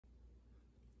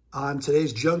On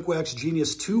today's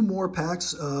Junkwaxgenius, 2 more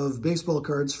packs of baseball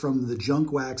cards from the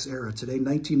Junkwax era. Today,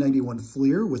 1991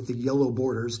 Fleer with the yellow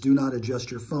borders. Do not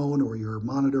adjust your phone or your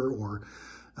monitor or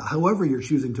however you're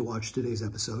choosing to watch today's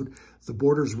episode. The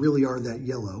borders really are that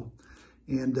yellow.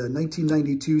 And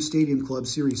 1992 Stadium Club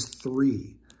Series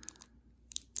 3.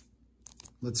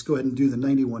 Let's go ahead and do the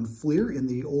 91 Fleer in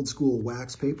the old school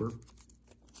wax paper.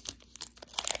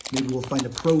 Maybe we'll find a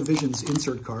Pro Visions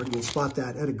insert card. We'll spot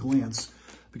that at a glance,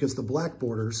 because the black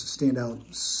borders stand out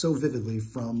so vividly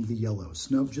from the yellows.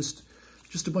 No, just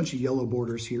a bunch of yellow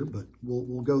borders here, but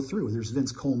we'll go through. There's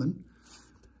Vince Coleman,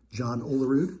 John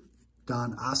Olerud,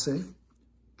 Don Ace,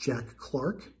 Jack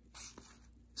Clark,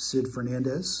 Sid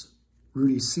Fernandez,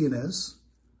 Rudy Cianez,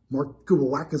 Mark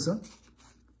Gubawakaza,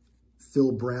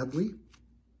 Phil Bradley,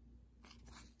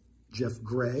 Jeff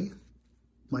Gray,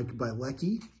 Mike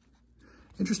Bilecki.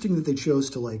 Interesting that they chose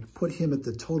to put him at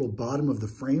the total bottom of the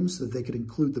frame so that they could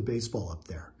include the baseball up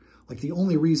there. The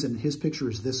only reason his picture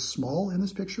is this small in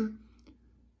this picture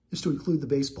is to include the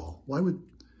baseball.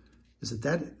 Is it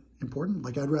that important?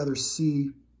 I'd rather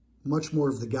see much more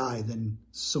of the guy than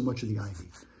so much of the ivy.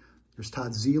 There's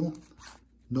Todd Zeile,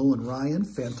 Nolan Ryan,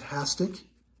 fantastic.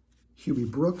 Hubie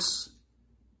Brooks,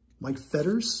 Mike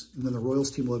Fetters, and then the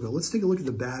Royals team logo. Let's take a look at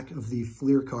the back of the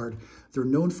Fleer card. They're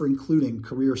known for including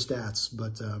career stats,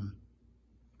 but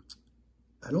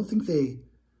I don't think they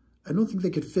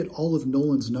could fit all of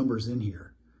Nolan's numbers in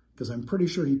here, because I'm pretty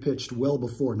sure he pitched well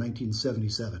before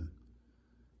 1977.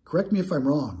 Correct me if I'm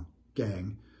wrong,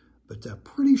 gang, but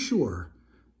pretty sure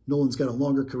Nolan's got a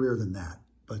longer career than that.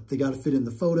 But they got to fit in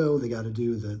the photo, they got to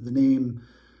do the name,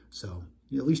 so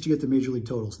at least you get the Major League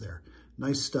totals there.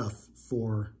 Nice stuff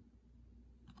for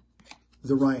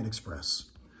the Ryan Express.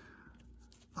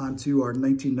 On to our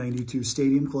 1992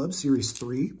 Stadium Club Series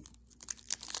 3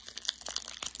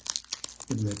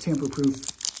 in the tamper-proof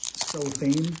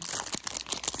cellophane.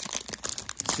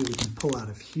 Let's see what we can pull out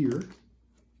of here.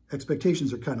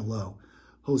 Expectations are kind of low.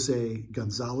 Jose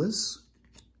Gonzalez,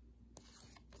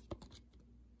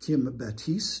 Tim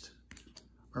Batiste.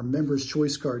 Our Members'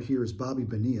 Choice card here is Bobby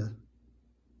Bonilla.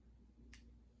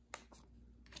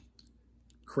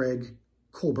 Craig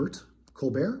Colbert,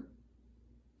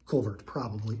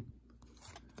 probably.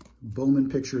 Bowman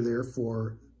picture there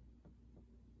for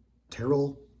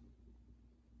Terrell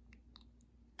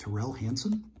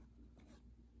Hansen?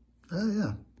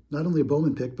 Yeah, not only a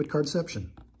Bowman pick, but Cardception.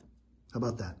 How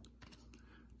about that?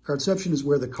 Cardception is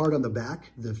where the card on the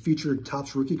back, the featured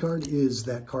Topps rookie card, is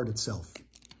that card itself.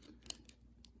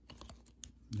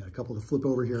 Got a couple to flip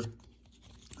over here.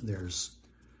 There's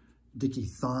Dickie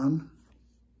Thon,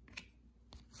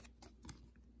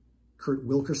 Kurt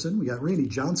Wilkerson. We got Randy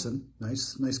Johnson.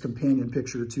 Nice companion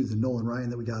picture to the Nolan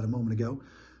Ryan that we got a moment ago.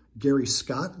 Gary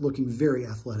Scott, looking very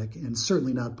athletic and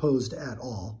certainly not posed at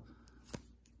all.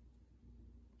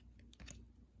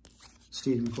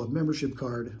 Stadium Club membership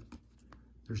card.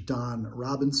 There's Don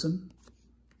Robinson,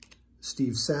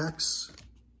 Steve Sachs,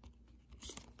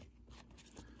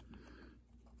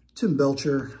 Tim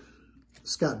Belcher,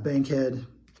 Scott Bankhead,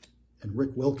 and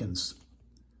Rick Wilkins.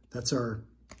 That's our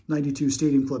 92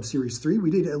 Stadium Club Series 3.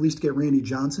 We did at least get Randy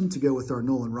Johnson to go with our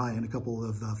Nolan Ryan, a couple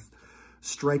of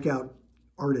strikeout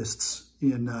artists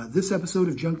in this episode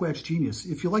of Junkwaxgenius.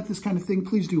 If you like this kind of thing,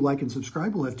 please do like and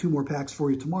subscribe. We'll have 2 more packs for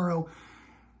you tomorrow.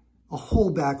 A whole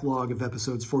backlog of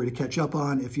episodes for you to catch up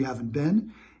on if you haven't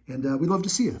been. And we'd love to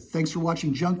see you. Thanks for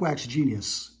watching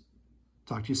Junkwaxgenius.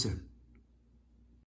 Talk to you soon.